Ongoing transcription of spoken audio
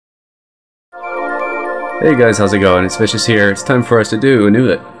Hey guys, how's it going? It's Vicious here. It's time for us to do a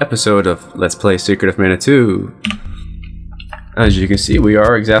new episode of Let's Play Secret of Mana 2. As you can see, we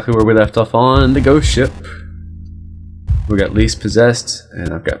are exactly where we left off on the ghost ship. We got least possessed,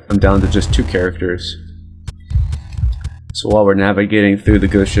 and I'm down to just 2 characters. So while we're navigating through the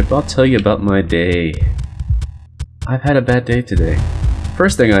ghost ship, I'll tell you about my day. I've had a bad day today.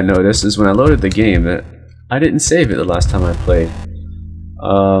 First thing I noticed is when I loaded the game that I didn't save it the last time I played.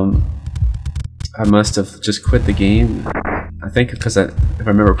 I must have just quit the game. I think because if I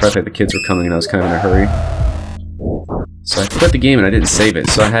remember correctly, the kids were coming and I was kind of in a hurry. So I quit the game and I didn't save it,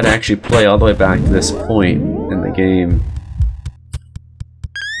 so I had to actually play all the way back to this point in the game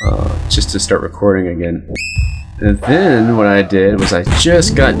just to start recording again. And then what I did was I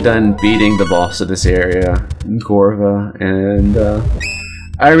just got done beating the boss of this area, Gorva, and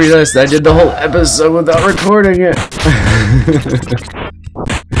I realized I did the whole episode without recording it.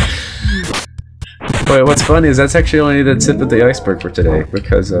 But what's funny is that's actually only the tip of the iceberg for today,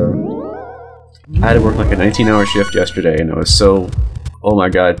 because I had to work like a 19-hour shift yesterday, and I was so, oh my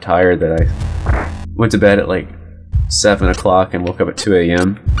god, tired that I went to bed at like 7 o'clock and woke up at 2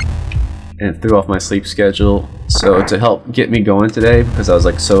 a.m. and threw off my sleep schedule. So to help get me going today, because I was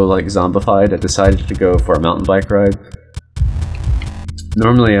like so like zombified, I decided to go for a mountain bike ride.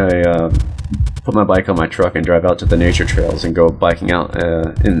 Normally I put my bike on my truck and drive out to the nature trails and go biking out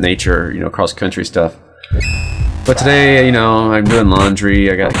in nature, you know, cross country stuff. But today, you know, I'm doing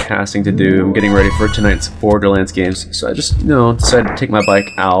laundry, I got casting to do, I'm getting ready for tonight's Borderlands games, so I just, you know, decided to take my bike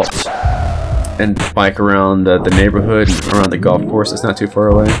out and bike around the neighborhood and around the golf course. It's not too far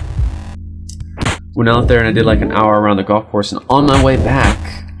away. Went out there and I did like an hour around the golf course, and on my way back,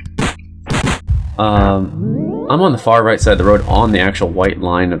 I'm on the far right side of the road on the actual white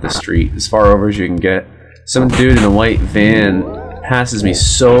line of the street, as far over as you can get. Some dude in a white van passes me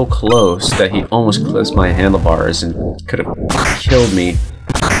so close that he almost clips my handlebars and could have killed me.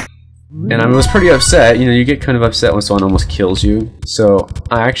 And I was pretty upset. You know, you get kind of upset when someone almost kills you. So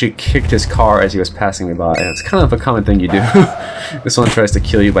I actually kicked his car as he was passing me by. And it's kind of a common thing you do if someone tries to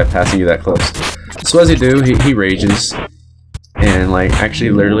kill you by passing you that close. So as you do, he rages and like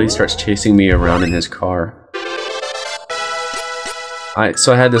actually literally starts chasing me around in his car.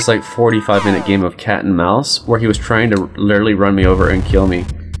 So I had this like 45-minute game of cat and mouse where he was trying to literally run me over and kill me.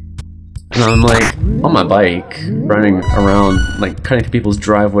 And I'm like on my bike, running around, like cutting through people's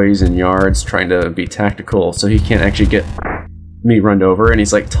driveways and yards, trying to be tactical so he can't actually get me run over. And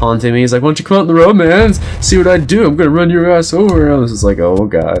he's like taunting me. He's like, "Why don't you come out on the road, man? See what I do? I'm gonna run your ass over." I was just like, oh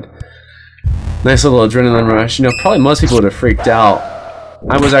god. Nice little adrenaline rush. You know, probably most people would have freaked out.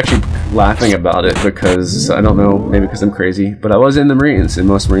 I was actually laughing about it because, I don't know, maybe because I'm crazy, but I was in the Marines, and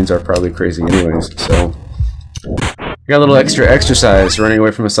most Marines are probably crazy anyways, so I got a little extra exercise running away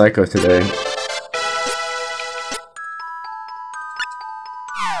from a psycho today.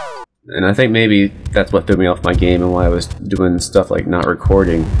 And I think maybe that's what threw me off my game and why I was doing stuff like not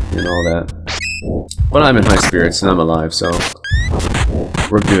recording and all that. But I'm in high spirits and I'm alive, so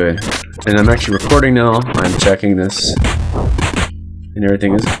we're good. And I'm actually recording now, I'm checking this. And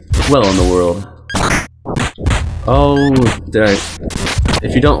everything is well in the world. Oh,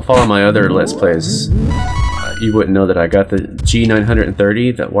 if you don't follow my other Let's Plays, you wouldn't know that I got the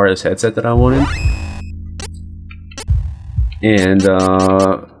G930, that wireless headset that I wanted. And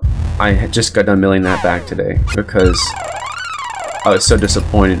I had just got done mailing that back today because I was so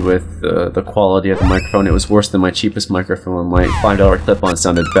disappointed with the quality of the microphone. It was worse than my cheapest microphone. My $5 clip-on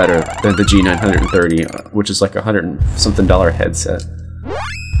sounded better than the G930, which is like a $100-something headset.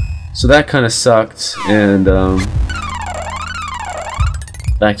 So that kind of sucked, and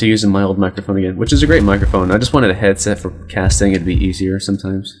back to using my old microphone again, which is a great microphone. I just wanted a headset for casting, it'd be easier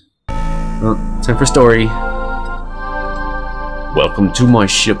sometimes. Well, time for story. Welcome to my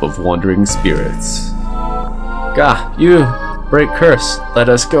ship of wandering spirits. Gah, you! Break curse, let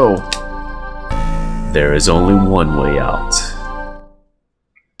us go. There is only one way out.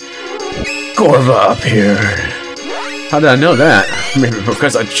 Gorva appeared. How did I know that? Maybe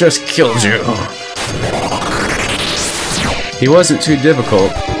because I just killed you. He wasn't too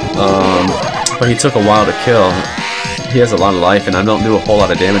difficult, but he took a while to kill. He has a lot of life and I don't do a whole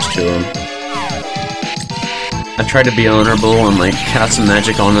lot of damage to him. I tried to be honorable and like cast some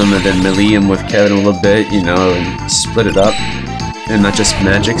magic on him and then melee him with Kevin a little bit, you know, and split it up. And not just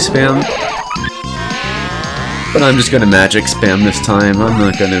magic spam. But I'm just gonna magic spam this time. I'm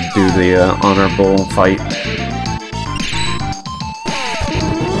not gonna do the honorable fight.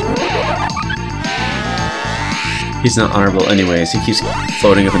 He's not honorable anyways. He keeps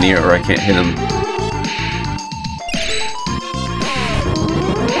floating up in the air or I can't hit him.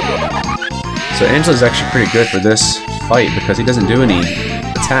 So Angela's actually pretty good for this fight because he doesn't do any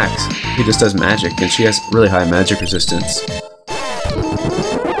attacks. He just does magic, and she has really high magic resistance.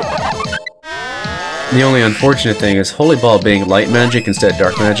 The only unfortunate thing is Holy Ball being light magic instead of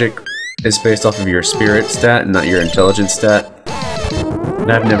dark magic is based off of your spirit stat and not your intelligence stat.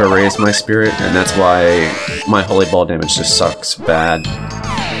 And I've never raised my spirit, and that's why my Holy Ball damage just sucks bad.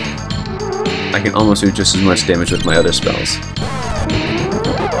 I can almost do just as much damage with my other spells.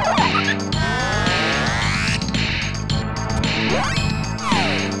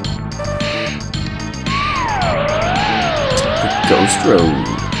 The Ghost Road.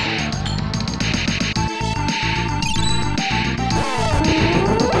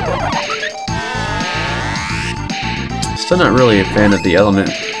 Still not really a fan of the element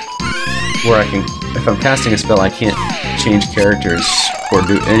where I can, if I'm casting a spell, I can't change characters or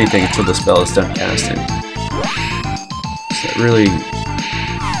do anything until the spell is done casting. So it really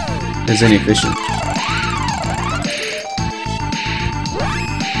is inefficient.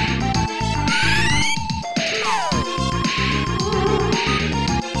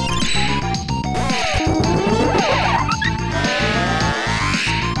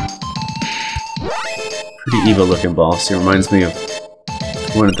 Pretty evil looking boss. He reminds me of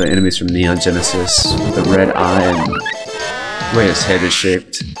one of the enemies from Neon Genesis with the red eye and the way his head is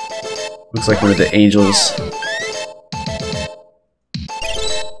shaped. Looks like one of the angels.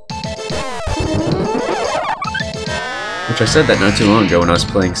 Which I said that not too long ago when I was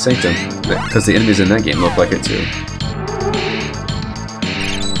playing Sanctum, because the enemies in that game look like it too.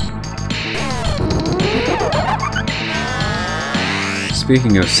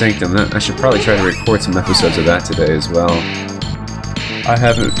 Speaking of Sanctum, I should probably try to record some episodes of that today as well. I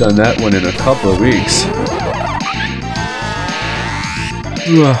haven't done that one in a couple of weeks.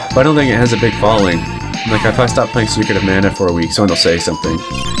 But I don't think it has a big following. Like, if I stop playing Secret of Mana for a week, someone will say something.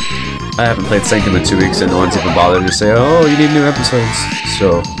 I haven't played Sanctum in 2 weeks and no one's even bothered to say, oh, you need new episodes.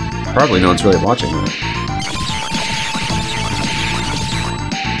 So, probably no one's really watching that.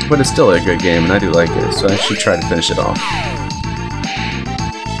 But it's still a good game and I do like it, so I should try to finish it off.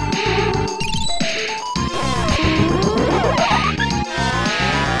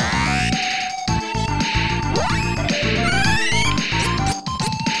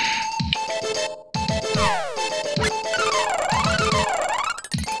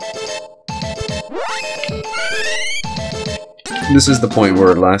 This is the point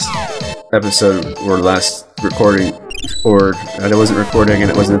where last episode, or last recording, or I wasn't recording and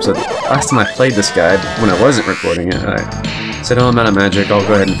it wasn't an episode. Last time I played this guy, when I wasn't recording it, I said, oh, I'm out of magic, I'll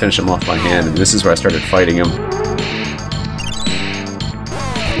go ahead and finish him off by hand, and this is where I started fighting him.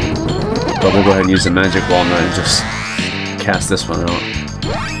 But we'll go ahead and use the magic walnut and just cast this one out.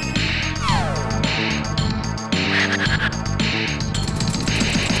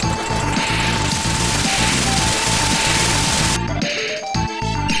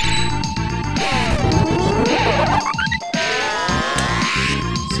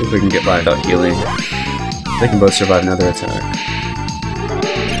 See if we can get by without healing. They can both survive another attack.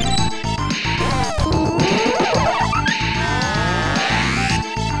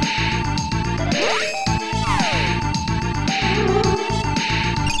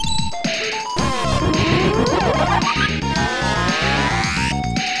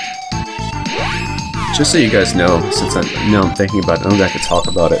 Just so you guys know, since now I'm thinking about it, I don't think I could talk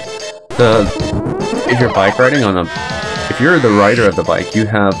about it. If you're bike riding on a... If you're the rider of the bike, you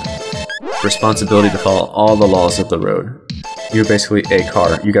have responsibility to follow all the laws of the road. You're basically a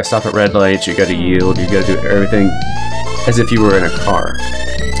car. You gotta stop at red lights, you gotta yield, you gotta do everything as if you were in a car.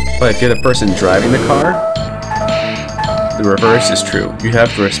 But if you're the person driving the car, the reverse is true. You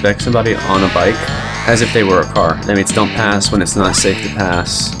have to respect somebody on a bike as if they were a car. That means don't pass when it's not safe to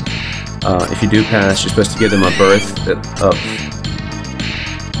pass. If you do pass, you're supposed to give them a berth of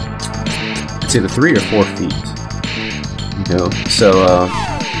it's either 3 or 4 feet. You know, so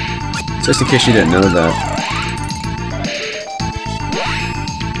just in case you didn't know that.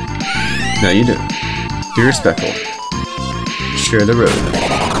 Now you do. Be respectful. Share the road.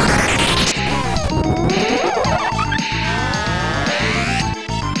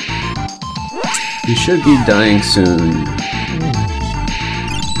 You should be dying soon.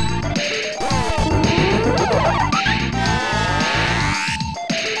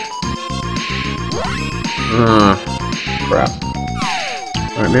 Crap.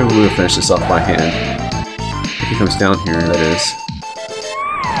 Alright, maybe we'll finish this off by hand. If he comes down here, that is.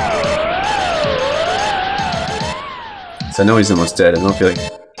 So I know he's almost dead. I don't feel like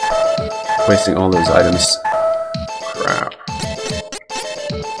wasting all those items. Crap.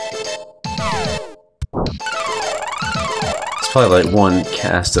 It's probably like one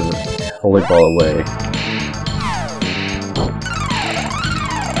cast of holy ball away.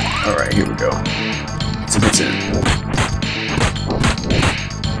 Alright, here we go. So it's in.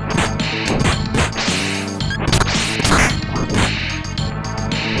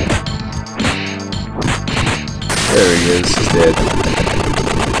 There he is, he's dead.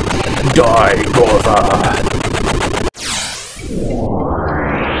 Die, Gorva!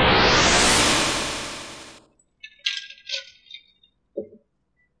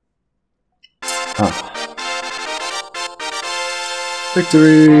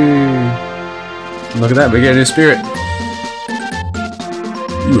 Victory! Look at that, we get a new spirit.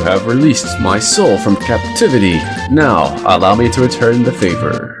 You have released my soul from captivity. Now, allow me to return the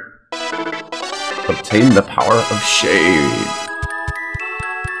favor. Obtain the power of shade.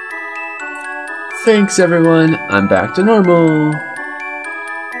 Thanks everyone, I'm back to normal.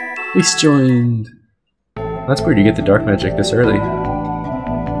 He's joined. That's weird you get the dark magic this early.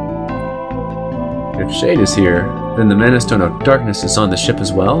 If Shade is here, then the Mana Stone of Darkness is on the ship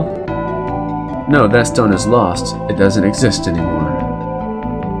as well? No, that stone is lost. It doesn't exist anymore.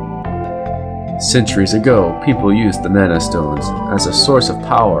 Centuries ago, people used the Mana Stones as a source of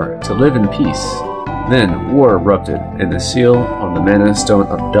power to live in peace. Then, war erupted, and the seal on the Mana Stone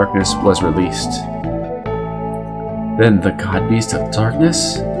of Darkness was released. Then the God Beast of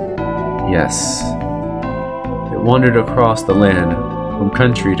Darkness? Yes. It wandered across the land, from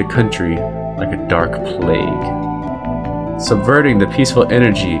country to country, like a dark plague, subverting the peaceful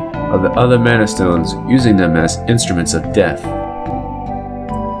energy of the other Mana Stones, using them as instruments of death.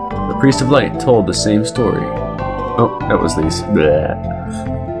 The Priest of Light told the same story. Oh, that was these. Bleh.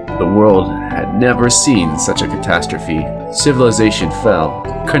 The world had never seen such a catastrophe. Civilization fell.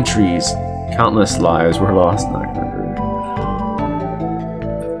 Countries, countless lives were lost.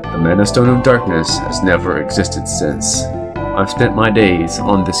 The Mana Stone of Darkness has never existed since. I've spent my days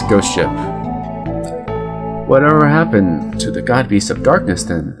on this ghost ship. Whatever happened to the God Beast of Darkness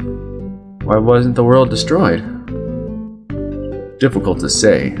then? Why wasn't the world destroyed? Difficult to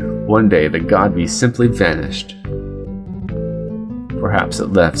say. One day the God Beast simply vanished. Perhaps it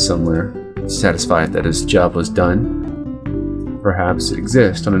left somewhere, satisfied that its job was done. Perhaps it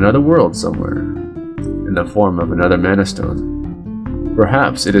exists on another world somewhere, in the form of another Mana Stone.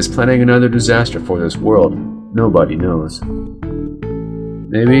 Perhaps it is planning another disaster for this world. Nobody knows.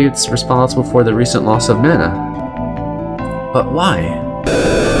 Maybe it's responsible for the recent loss of mana. But why?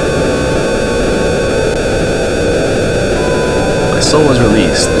 My soul was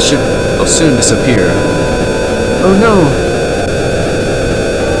released. The ship will soon disappear. Oh no!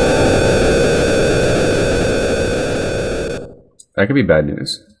 That could be bad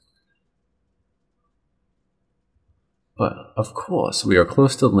news. But, of course, we are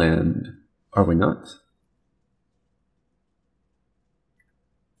close to land. Are we not?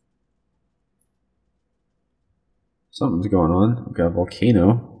 Something's going on. We've got a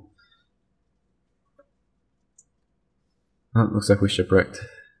volcano. Oh, looks like we shipwrecked.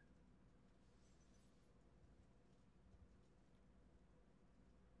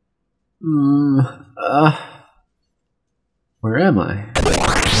 Where am I?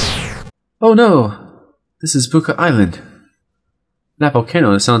 Oh no! This is Buka Island. That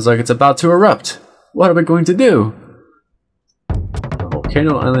volcano sounds like it's about to erupt. What are we going to do?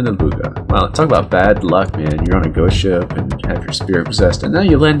 Volcano Island of Buka. Wow, talk about bad luck, man. You're on a ghost ship and you have your spirit possessed, and now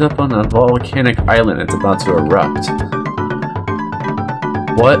you land up on a volcanic island that's about to erupt.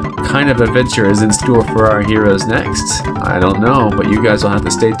 What kind of adventure is in store for our heroes next? I don't know, but you guys will have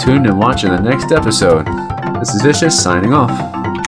to stay tuned and watch in the next episode. This is Riesz signing off.